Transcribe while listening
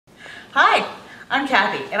Hi, I'm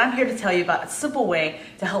Kathy, and I'm here to tell you about a simple way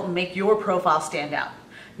to help make your profile stand out.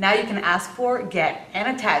 Now you can ask for, get,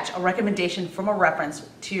 and attach a recommendation from a reference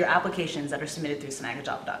to your applications that are submitted through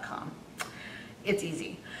Snagajob.com. It's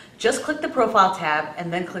easy. Just click the Profile tab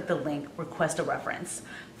and then click the link, Request a Reference.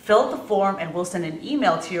 Fill out the form and we'll send an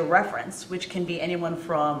email to your reference, which can be anyone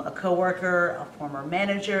from a coworker, a former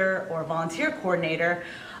manager, or a volunteer coordinator,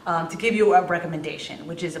 to give you a recommendation,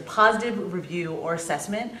 which is a positive review or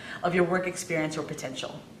assessment of your work experience or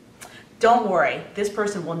potential. Don't worry, this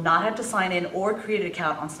person will not have to sign in or create an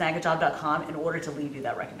account on Snagajob.com in order to leave you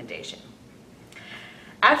that recommendation.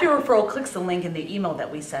 After your referral clicks the link in the email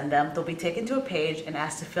that we send them, they'll be taken to a page and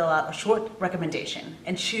asked to fill out a short recommendation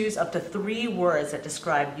and choose up to 3 words that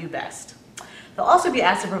describe you best. They'll also be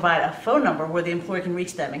asked to provide a phone number where the employer can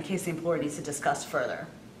reach them in case the employer needs to discuss further.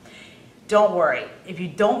 Don't worry, if you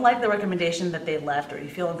don't like the recommendation that they left or you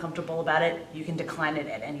feel uncomfortable about it, you can decline it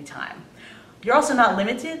at any time. You're also not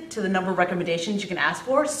limited to the number of recommendations you can ask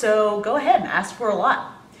for, so go ahead and ask for a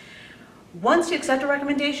lot. Once you accept a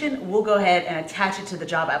recommendation, we'll go ahead and attach it to the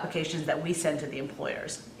job applications that we send to the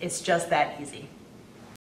employers. It's just that easy.